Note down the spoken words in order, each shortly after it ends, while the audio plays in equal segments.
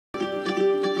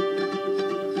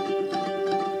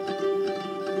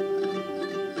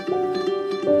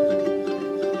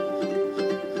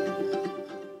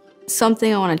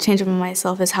Something I want to change about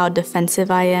myself is how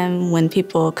defensive I am when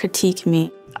people critique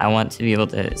me. I want to be able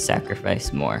to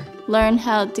sacrifice more. Learn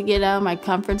how to get out of my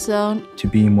comfort zone. To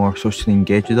be more socially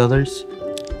engaged with others.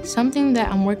 Something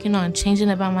that I'm working on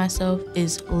changing about myself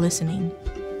is listening.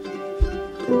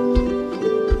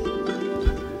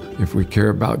 If we care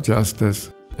about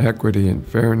justice, equity, and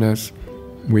fairness,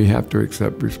 we have to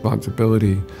accept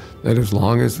responsibility that as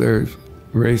long as there's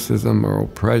racism or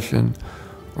oppression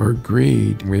or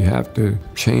greed, we have to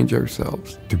change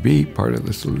ourselves to be part of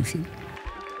the solution.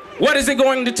 What is it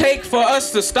going to take for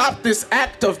us to stop this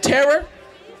act of terror?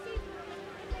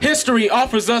 History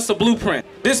offers us a blueprint.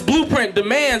 This blueprint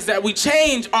demands that we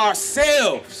change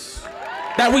ourselves,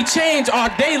 that we change our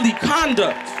daily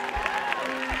conduct.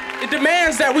 It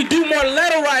demands that we do more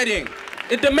letter writing.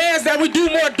 It demands that we do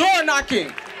more door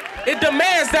knocking. It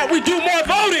demands that we do more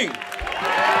voting.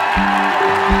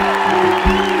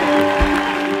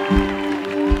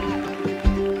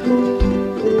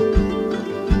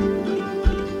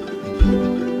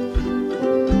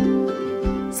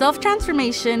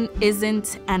 Self-transformation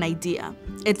isn't an idea.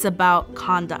 It's about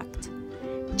conduct.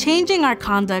 Changing our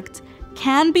conduct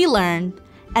can be learned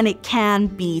and it can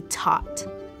be taught.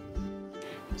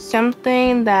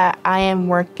 Something that I am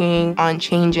working on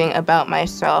changing about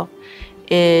myself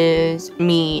is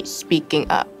me speaking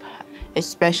up,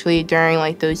 especially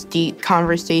during those deep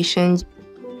conversations.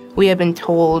 We have been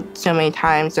told so many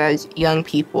times as young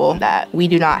people that we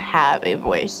do not have a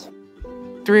voice.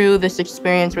 Through this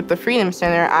experience with the Freedom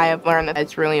Center, I have learned that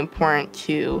it's really important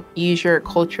to use your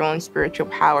cultural and spiritual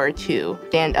power to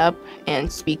stand up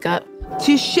and speak up.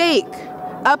 To shake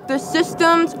up the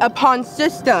systems upon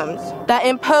systems that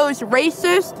impose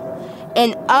racist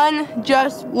and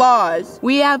unjust laws.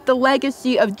 We have the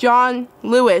legacy of John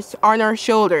Lewis on our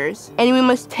shoulders, and we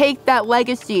must take that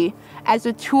legacy as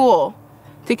a tool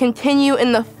to continue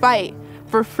in the fight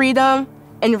for freedom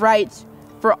and rights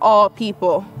for all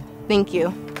people. Thank you.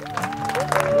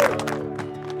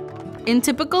 In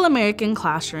typical American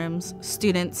classrooms,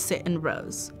 students sit in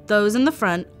rows. Those in the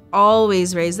front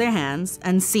always raise their hands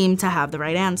and seem to have the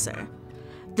right answer.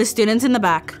 The students in the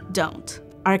back don't.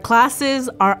 Our classes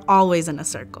are always in a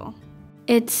circle.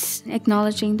 It's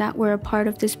acknowledging that we're a part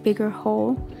of this bigger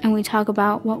whole, and we talk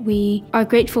about what we are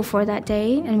grateful for that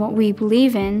day and what we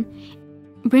believe in.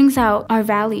 It brings out our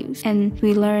values, and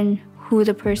we learn who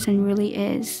the person really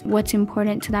is, what's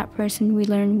important to that person. We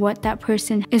learn what that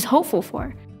person is hopeful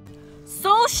for.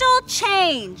 Social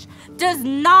change does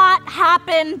not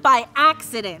happen by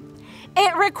accident.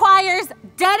 It requires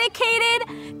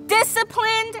dedicated,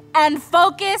 disciplined, and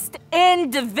focused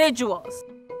individuals.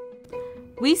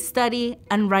 We study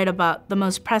and write about the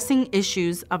most pressing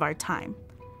issues of our time,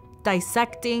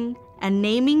 dissecting and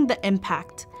naming the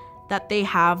impact that they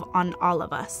have on all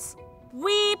of us.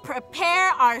 We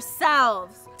prepare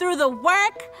ourselves through the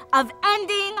work of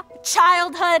ending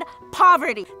childhood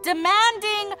poverty,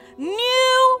 demanding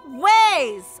new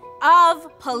ways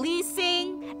of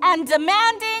policing, and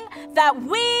demanding that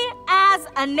we as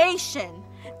a nation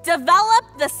develop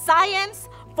the science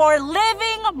for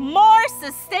living more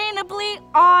sustainably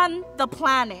on the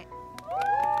planet.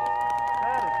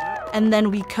 And then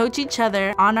we coach each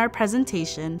other on our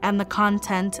presentation and the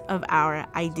content of our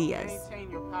ideas.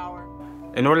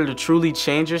 In order to truly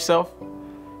change yourself,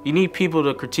 you need people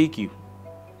to critique you.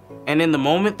 And in the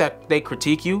moment that they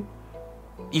critique you,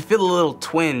 you feel a little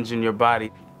twinge in your body.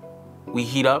 We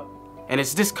heat up, and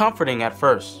it's discomforting at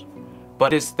first,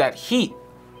 but it's that heat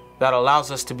that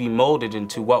allows us to be molded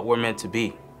into what we're meant to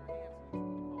be.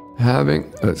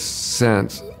 Having a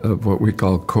sense of what we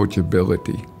call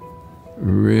coachability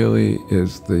really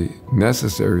is the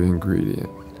necessary ingredient.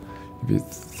 If you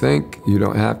think you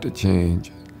don't have to change,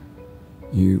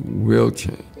 you will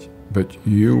change, but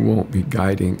you won't be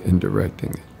guiding and directing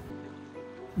it.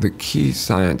 The key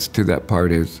science to that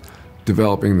part is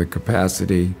developing the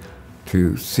capacity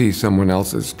to see someone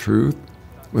else's truth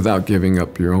without giving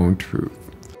up your own truth.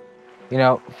 You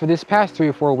know, for this past 3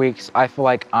 or 4 weeks, I feel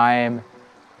like I'm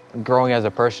growing as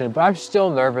a person, but I'm still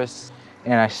nervous,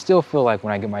 and I still feel like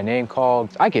when I get my name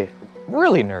called, I get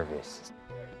really nervous.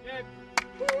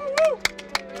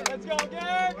 Let's go,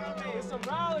 Gabe! It's a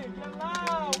rally, get loud!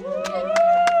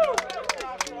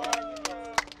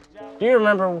 Do you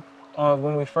remember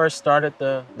when we first started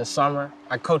the summer?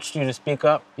 I coached you to speak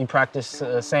up. You practiced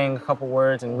saying a couple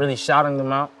words and really shouting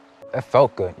them out. It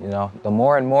felt good, you know. The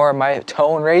more and more my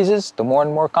tone raises, the more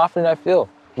and more confident I feel.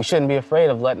 We shouldn't be afraid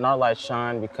of letting our light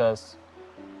shine, because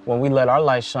when we let our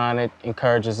light shine, it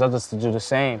encourages others to do the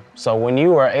same. So when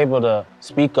you are able to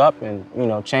speak up and,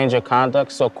 change your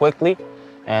conduct so quickly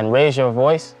and raise your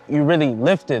voice, you really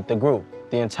lifted the group.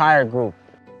 the entire group.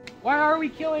 Why are we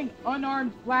killing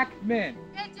unarmed black men?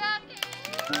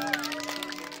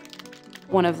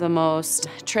 One of the most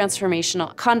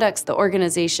transformational conducts the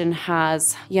organization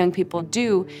has young people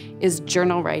do is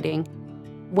journal writing.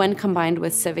 When combined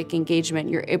with civic engagement,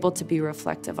 you're able to be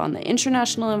reflective on the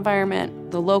international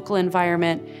environment, the local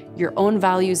environment, your own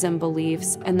values and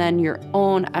beliefs, and then your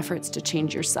own efforts to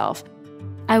change yourself.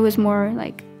 I was more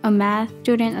like a math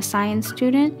student, a science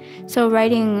student, so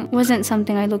writing wasn't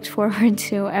something I looked forward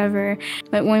to ever.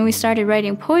 But when we started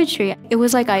writing poetry, it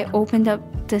was like I opened up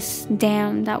this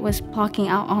dam that was blocking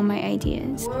out all my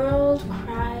ideas. World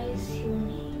cries your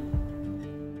name.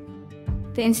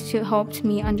 The Institute helped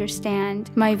me understand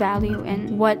my value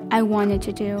and what I wanted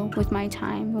to do with my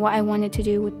time, what I wanted to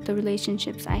do with the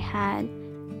relationships I had.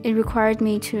 It required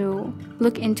me to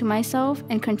look into myself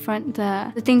and confront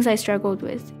the things I struggled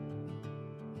with.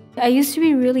 I used to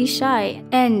be really shy,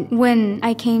 and when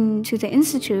I came to the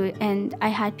Institute and I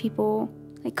had people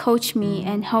like coach me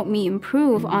and help me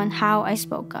improve on how I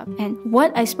spoke up and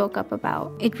what I spoke up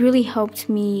about, it really helped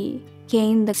me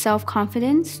gain the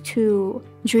self-confidence to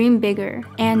dream bigger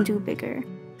and do bigger.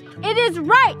 It is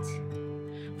right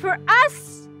for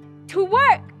us to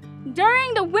work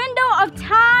during the window of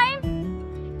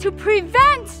time to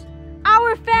prevent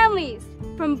our families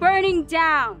from burning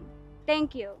down.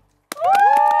 Thank you.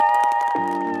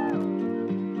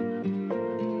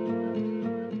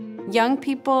 Young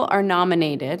people are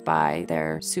nominated by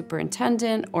their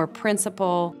superintendent or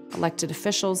principal. Elected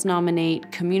officials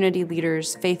nominate community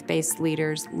leaders, faith-based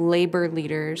leaders, labor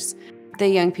leaders. The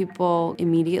young people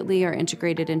immediately are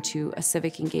integrated into a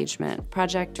civic engagement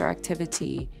project or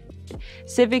activity.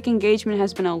 Civic engagement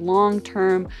has been a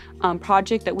long-term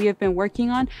project that we have been working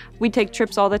on. We take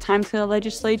trips all the time to the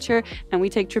legislature, and we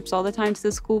take trips all the time to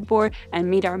the school board and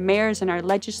meet our mayors and our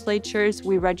legislatures.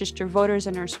 We register voters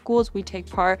in our schools. We take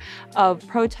part of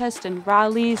protests and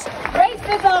rallies.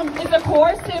 Racism is a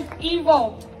coercive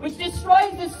evil which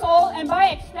destroys the soul and by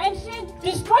extension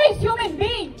destroys human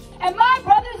beings. And my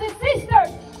brothers and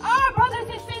sisters, our brothers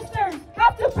and sisters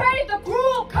have to pay the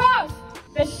cruel cost.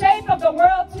 The shape of the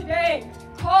world today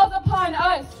calls upon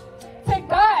us to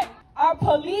guide our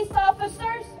police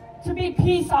officers to be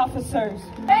peace officers.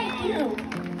 Thank you.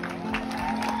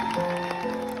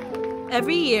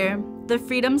 Every year, the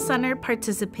Freedom Center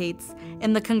participates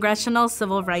in the Congressional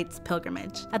Civil Rights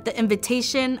Pilgrimage at the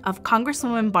invitation of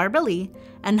Congresswoman Barbara Lee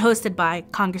and hosted by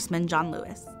Congressman John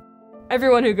Lewis.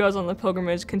 Everyone who goes on the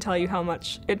pilgrimage can tell you how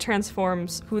much it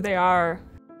transforms who they are.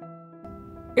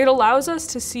 It allows us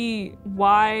to see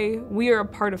why we are a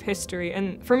part of history,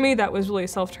 and for me that was really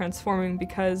self-transforming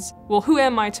because, well, who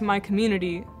am I to my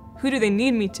community? Who do they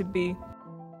need me to be?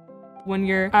 When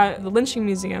you're at the lynching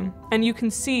museum and you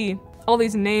can see all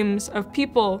these names of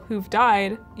people who've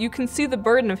died, you can see the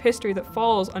burden of history that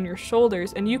falls on your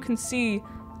shoulders, and you can see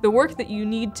the work that you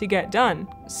need to get done,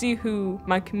 see who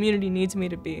my community needs me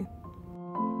to be.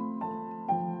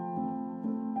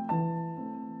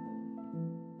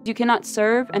 You cannot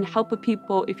serve and help a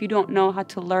people if you don't know how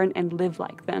to learn and live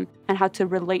like them and how to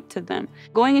relate to them.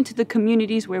 Going into the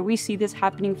communities where we see this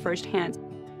happening firsthand.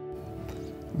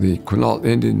 The Quinault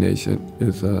Indian Nation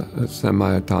is a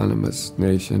semi-autonomous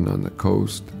nation on the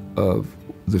coast of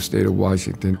the state of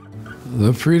Washington.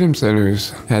 The Freedom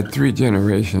Centers had 3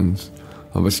 generations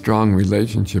of a strong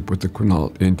relationship with the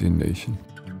Quinault Indian Nation.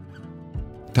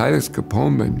 Titus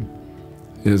Capoman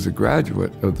is a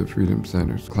graduate of the Freedom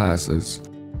Center's classes.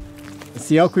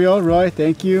 Siokrio, Roy,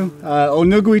 thank you.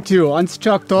 Onuguitu,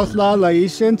 Anschak Tosla,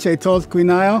 Laishan, Chetos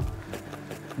Quinayo.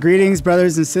 Greetings,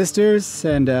 brothers and sisters,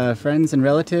 and friends and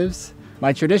relatives.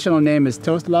 My traditional name is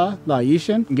Tosla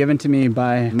Laishan, given to me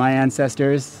by my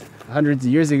ancestors hundreds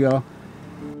of years ago.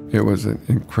 It was an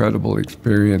incredible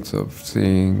experience of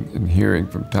seeing and hearing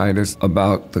from Titus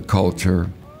about the culture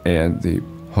and the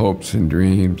hopes and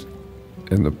dreams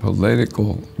and the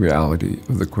political reality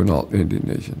of the Quinault Indian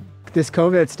Nation. This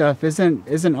COVID stuff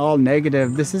isn't all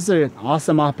negative. This is an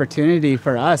awesome opportunity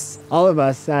for us, all of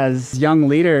us as young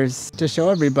leaders, to show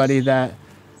everybody that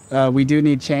we do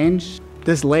need change.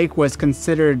 This lake was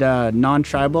considered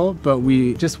non-tribal, but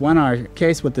we just won our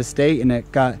case with the state and it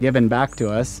got given back to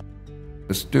us.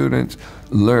 The students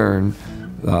learn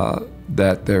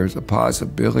that there's a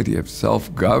possibility of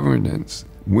self-governance.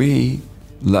 We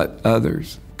let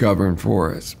others govern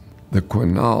for us. The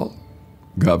Quinault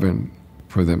govern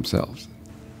for themselves.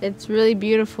 It's really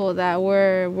beautiful that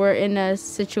we're in a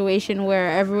situation where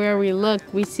everywhere we look,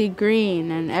 we see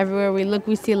green, and everywhere we look,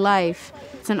 we see life.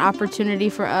 It's an opportunity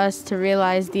for us to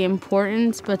realize the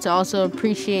importance, but to also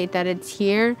appreciate that it's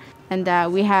here and that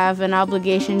we have an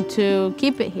obligation to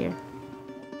keep it here.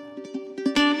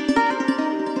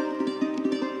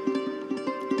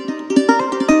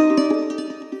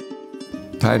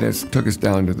 Titus took us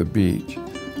down to the beach,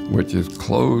 which is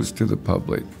closed to the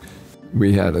public.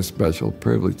 We had a special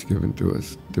privilege given to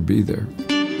us to be there.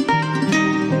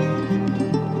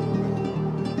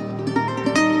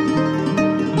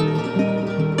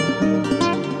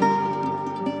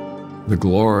 The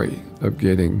glory of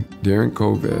getting, during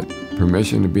COVID,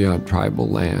 permission to be on tribal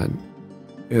land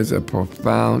is a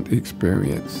profound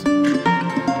experience.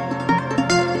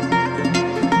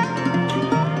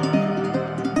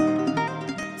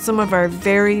 Some of our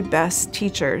very best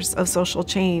teachers of social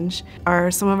change are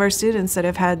some of our students that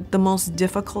have had the most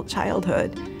difficult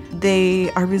childhood.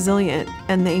 They are resilient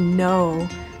and they know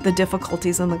the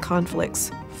difficulties and the conflicts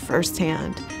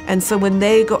firsthand. And so when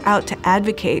they go out to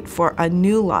advocate for a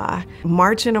new law,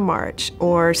 march in a march,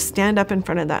 or stand up in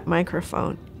front of that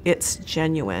microphone, it's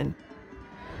genuine.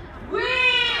 We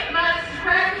must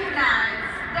recognize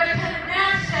the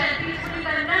connection between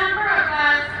the number of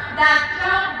us that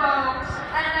don't vote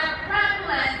and the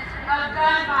prevalence of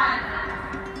gun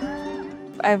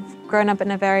violence. I've grown up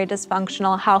in a very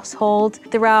dysfunctional household.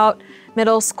 Throughout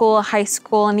middle school, high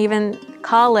school, and even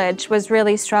college, was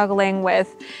really struggling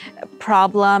with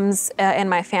problems in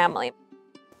my family.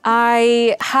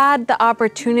 I had the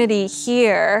opportunity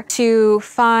here to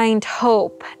find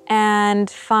hope and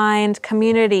find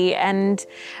community and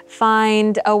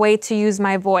find a way to use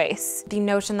my voice. The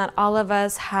notion that all of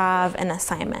us have an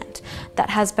assignment that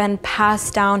has been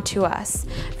passed down to us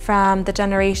from the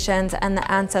generations and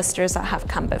the ancestors that have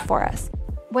come before us.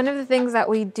 One of the things that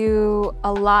we do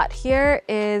a lot here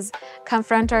is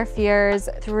confront our fears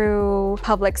through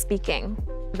public speaking.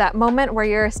 That moment where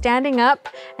you're standing up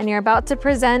and you're about to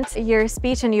present your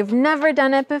speech and you've never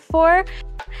done it before,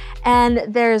 and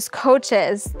there's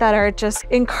coaches that are just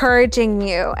encouraging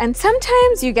you, and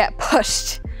sometimes you get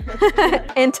pushed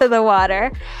into the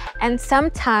water, and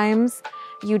sometimes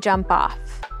you jump off.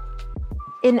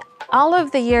 In all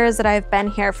of the years that I've been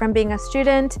here, from being a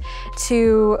student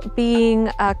to being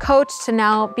a coach to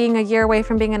now being a year away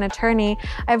from being an attorney,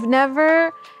 I've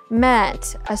never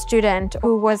met a student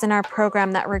who was in our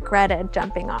program that regretted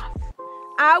jumping off.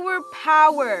 Our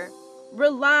power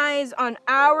relies on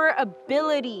our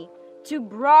ability to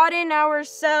broaden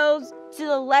ourselves to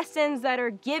the lessons that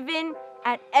are given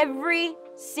at every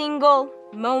single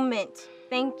moment.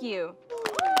 Thank you.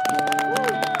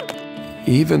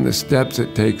 Even the steps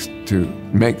it takes to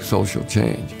make social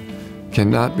change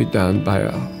cannot be done by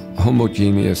a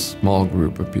homogeneous small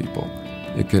group of people.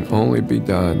 It can only be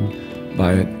done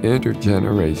by an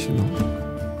intergenerational,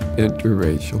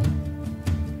 interracial,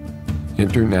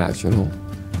 international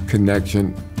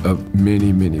connection of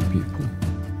many, many people.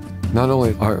 Not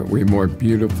only are we more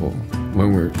beautiful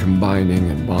when we're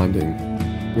combining and bonding,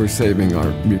 we're saving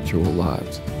our mutual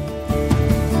lives.